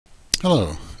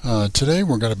Hello. Today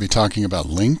we're going to be talking about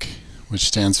LINQ, which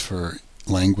stands for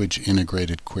Language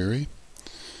Integrated Query.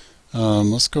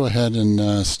 Let's go ahead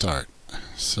and start.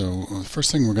 So the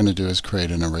first thing we're going to do is create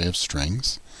an array of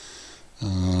strings.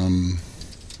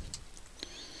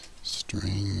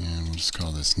 String, and we'll just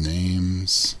call this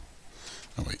names.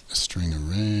 Oh wait, a string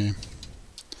array.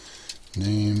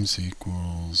 Names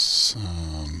equals,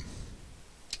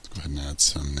 let's go ahead and add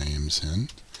some names in.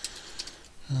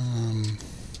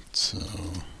 So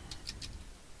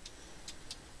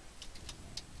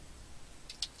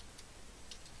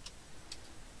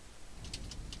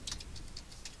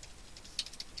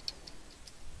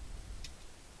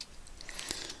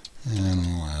and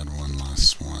we'll add one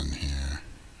last one here.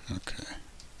 Okay,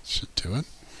 should do it.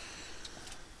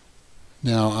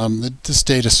 Now, this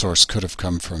data source could have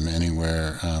come from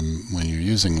anywhere. When you're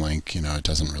using LINQ, it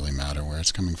doesn't really matter where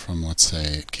it's coming from. Let's say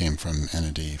it came from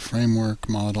Entity Framework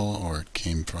Model, or it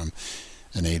came from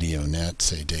an ADONet,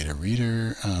 say data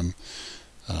reader,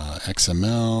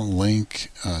 XML, link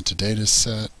to data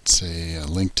set, say a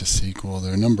link to SQL.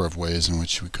 There are a number of ways in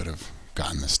which we could have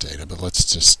gotten this data, but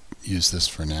let's just use this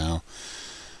for now.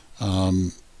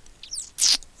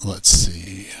 Let's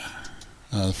see.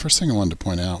 The first thing I wanted to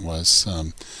point out was,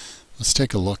 let's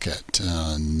take a look at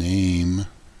names.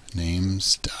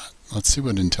 Let's see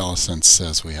what IntelliSense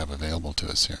says we have available to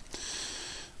us here.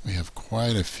 We have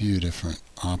quite a few different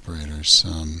operators.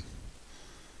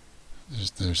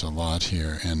 There's a lot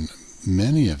here, and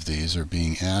many of these are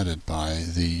being added by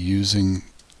the using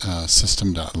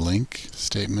system.LINQ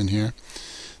statement here.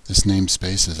 This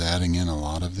namespace is adding in a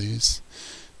lot of these,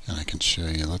 and I can show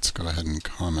you. Let's go ahead and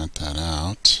comment that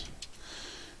out.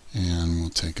 And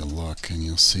we'll take a look, and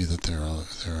you'll see that there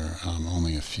are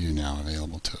only a few now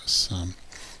available to us. Let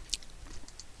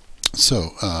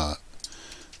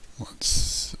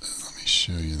me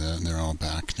show you that, and they're all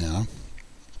back now.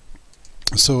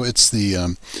 So it's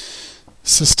the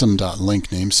system.LINQ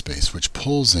namespace, which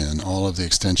pulls in all of the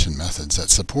extension methods that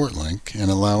support LINQ and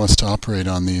allow us to operate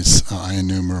on these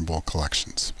IEnumerable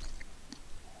collections.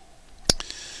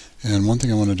 And one thing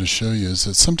I wanted to show you is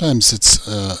that sometimes it's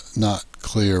not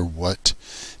clear what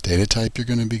data type you're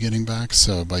going to be getting back.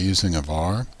 So by using a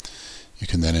var, you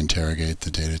can then interrogate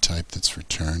the data type that's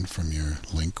returned from your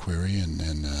LINQ query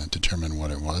and determine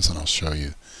what it was, and I'll show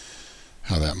you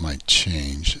how that might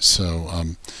change. So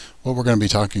what we're going to be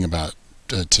talking about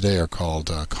today are called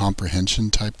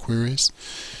comprehension type queries.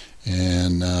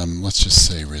 And let's just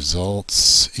say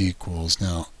results equals,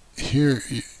 now here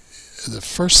the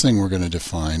first thing we're going to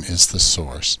define is the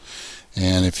source.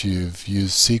 And if you've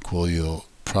used SQL, you'll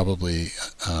probably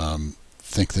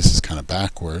think this is kind of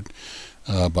backward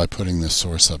by putting the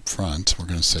source up front. We're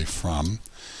going to say from.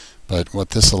 But what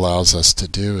this allows us to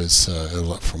do is,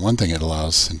 for one thing, it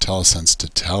allows IntelliSense to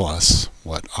tell us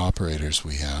what operators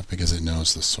we have because it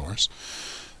knows the source.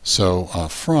 So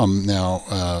from,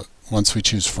 now, once we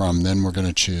choose from, then we're going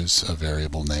to choose a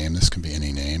variable name. This can be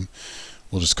any name.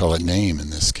 We'll just call it name in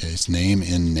this case. Name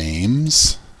in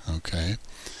names. Okay.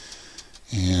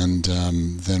 And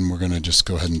then we're going to just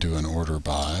go ahead and do an order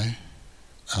by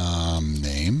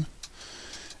name.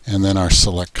 And then our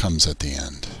select comes at the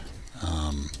end.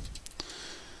 And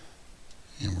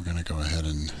we're going to go ahead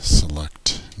and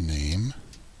select name.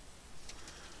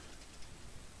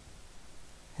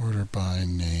 Order by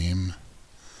name.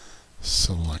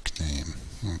 Select name.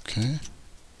 Okay.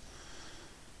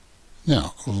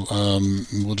 Now,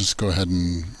 we'll just go ahead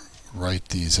and write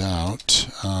these out.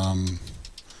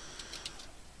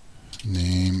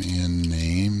 Name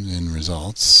in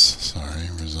results,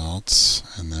 results,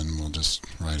 and then we'll just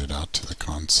write it out to the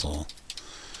console.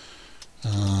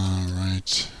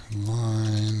 Write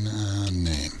line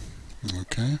name.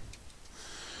 Okay.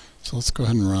 So let's go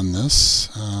ahead and run this.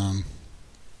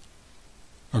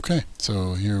 Okay,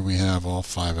 so here we have all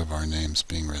 5 of our names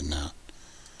being written out.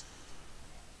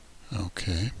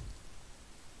 Okay.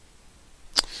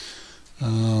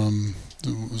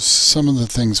 Some of the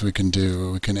things we can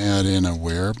do, we can add in a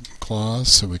where clause,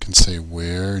 so we can say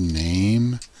where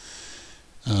name.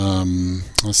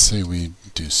 Let's say we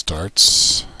do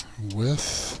starts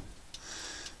with,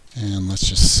 and let's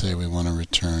just say we want to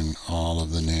return all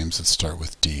of the names that start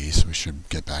with D, so we should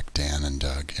get back Dan and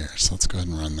Doug here. So let's go ahead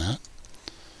and run that.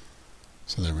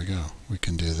 So there we go. We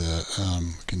can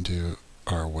do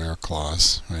our where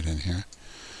clause right in here.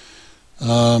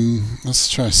 Let's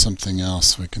try something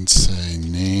else. We can say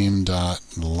name.length.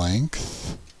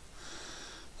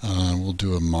 We'll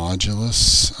do a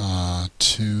modulus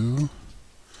 2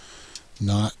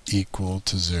 not equal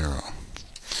to 0.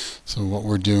 So what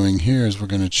we're doing here is we're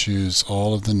going to choose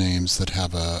all of the names that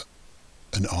have a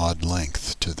an odd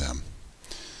length to them.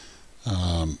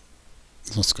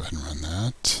 Let's go ahead and run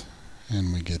that,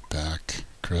 and we get back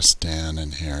Chris, Dan,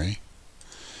 and Harry.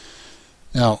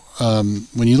 Now,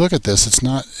 when you look at this, it's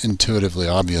not intuitively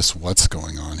obvious what's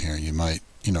going on here. You might,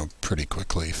 pretty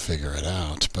quickly figure it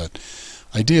out, but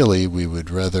ideally we would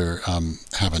rather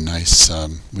have a nice,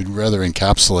 we'd rather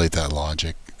encapsulate that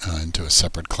logic into a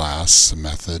separate class, a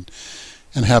method,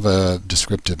 and have a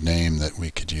descriptive name that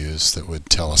we could use that would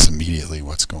tell us immediately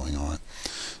what's going on.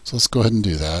 So let's go ahead and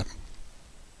do that.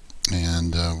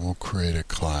 And we'll create a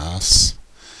class,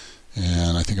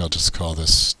 and I think I'll just call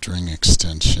this string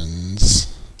extensions.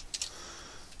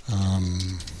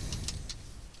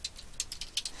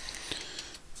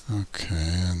 Okay,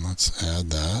 and let's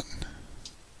add that.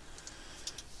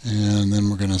 And then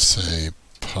we're going to say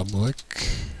public.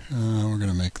 We're going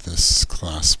to make this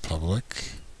class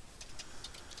public.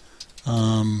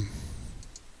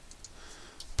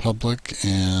 Public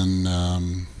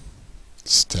and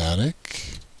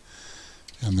static.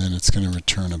 And then it's going to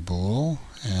return a bool,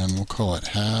 and we'll call it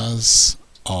has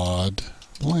odd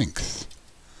length.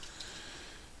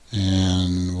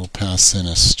 And we'll pass in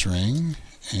a string,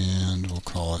 and we'll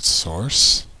call it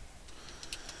source.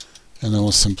 And then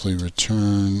we'll simply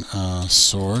return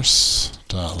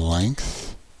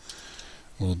source.length.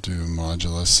 We'll do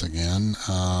modulus again.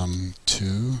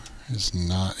 2 is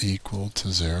not equal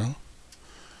to 0.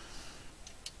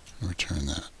 Return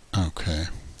that. Okay.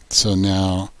 So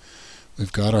now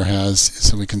we've got our has,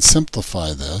 so we can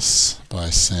simplify this by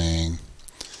saying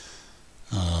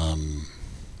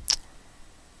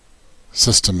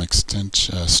system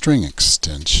extension, string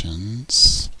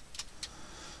extensions.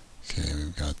 Okay,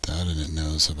 we've got that, and it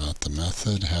knows about the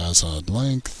method has odd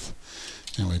length,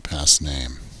 and we pass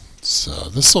name. So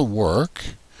this will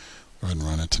work. Go ahead and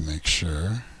run it to make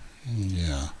sure.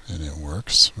 Yeah, and it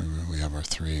works. We have our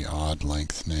 3 odd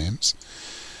length names.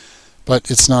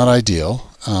 But it's not ideal.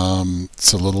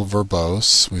 It's a little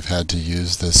verbose. We've had to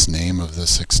use this name of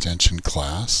this extension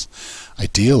class.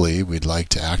 Ideally, we'd like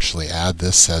to actually add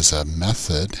this as a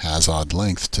method, has odd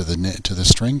length, to the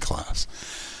string class.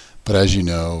 But as you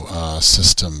know,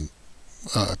 system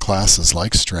classes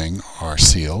like string are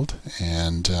sealed,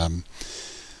 and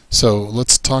so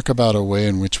let's talk about a way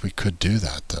in which we could do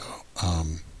that, though.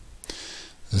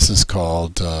 This is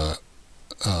called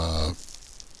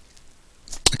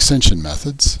extension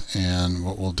methods, and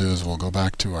what we'll do is we'll go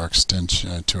back to our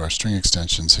extension, to our string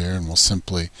extensions here, and we'll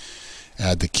simply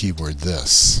add the keyword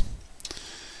this.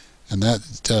 And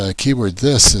that keyword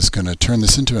this is going to turn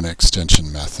this into an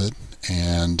extension method,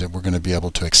 and we're going to be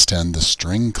able to extend the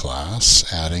string class,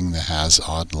 adding the has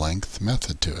odd length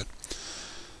method to it.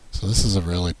 So this is a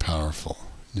really powerful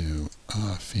new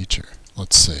feature.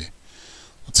 Let's see.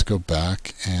 Let's go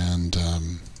back and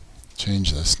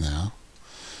change this now.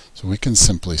 So we can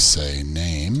simply say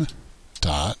name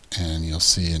dot, and you'll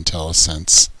see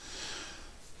IntelliSense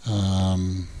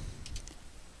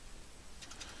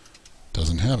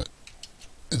doesn't have it.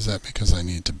 Is that because I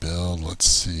need to build? Let's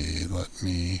see. Let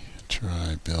me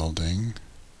try building.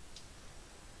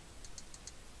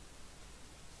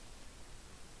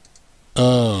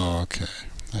 Oh, okay.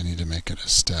 I need to make it a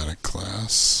static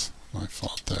class. My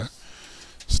fault there.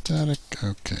 Static,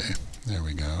 okay. There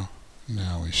we go.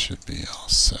 Now we should be all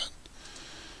set.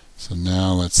 So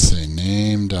now let's say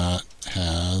name dot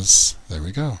has, there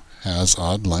we go, has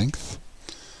odd length.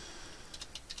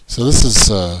 So this is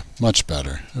much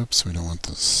better. Oops, we don't want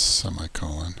the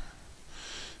semicolon.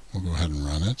 We'll go ahead and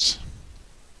run it,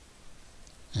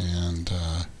 and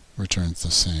returns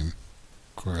the same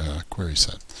query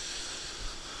set,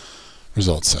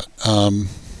 result set.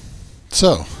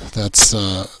 So that's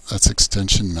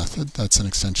extension method. That's an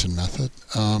extension method.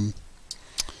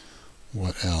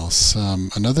 What else?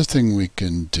 Another thing we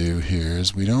can do here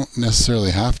is we don't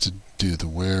necessarily have to do the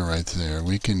where right there.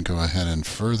 We can go ahead and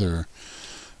further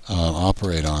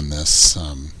operate on this.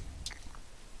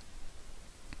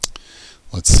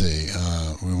 Let's see.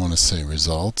 We want to say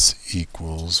results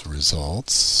equals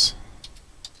results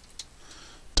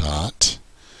dot,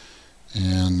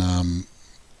 and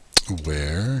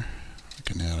where. We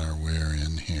can add our where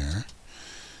in here,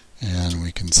 and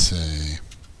we can say,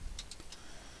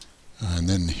 and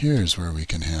then here's where we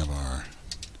can have our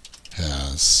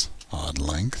has odd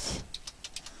length.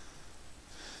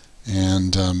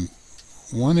 And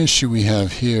one issue we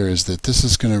have here is that this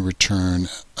is going to return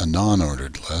a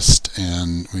non-ordered list,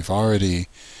 and we've already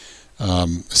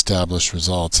established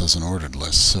results as an ordered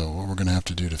list. So what we're going to have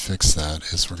to do to fix that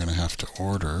is we're going to have to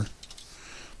order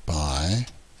by,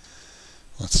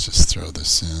 let's just throw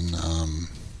this in,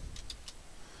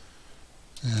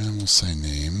 and we'll say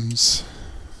names.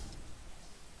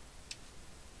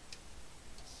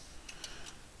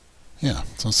 Yeah,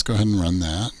 so let's go ahead and run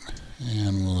that,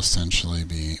 and we'll essentially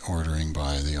be ordering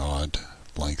by the odd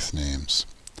length names.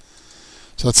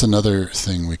 So that's another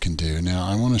thing we can do. Now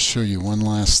I want to show you one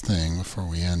last thing before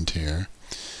we end here.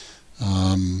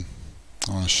 I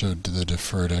want to show the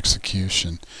deferred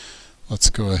execution. Let's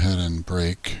go ahead and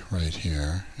break right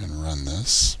here and run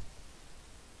this.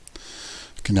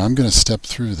 Okay, now I'm going to step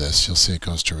through this. You'll see it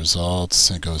goes to results,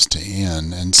 it goes to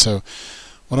in, and so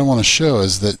what I want to show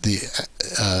is that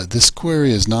this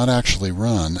query is not actually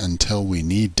run until we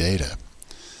need data.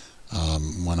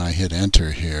 When I hit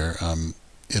enter here,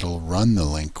 it'll run the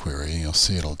LINQ query. You'll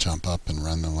see it'll jump up and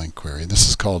run the LINQ query. This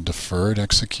is called deferred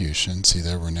execution. See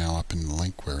there, we're now up in the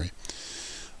LINQ query,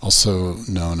 also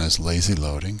known as lazy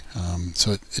loading.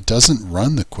 So it doesn't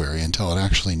run the query until it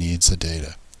actually needs the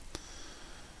data.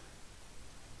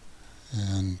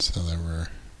 And so there we're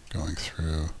going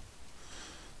through.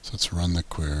 So let's run the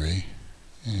query,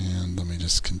 and let me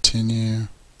just continue.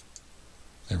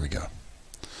 There we go.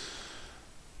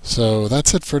 So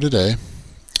that's it for today.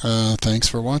 Thanks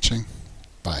for watching.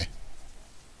 Bye.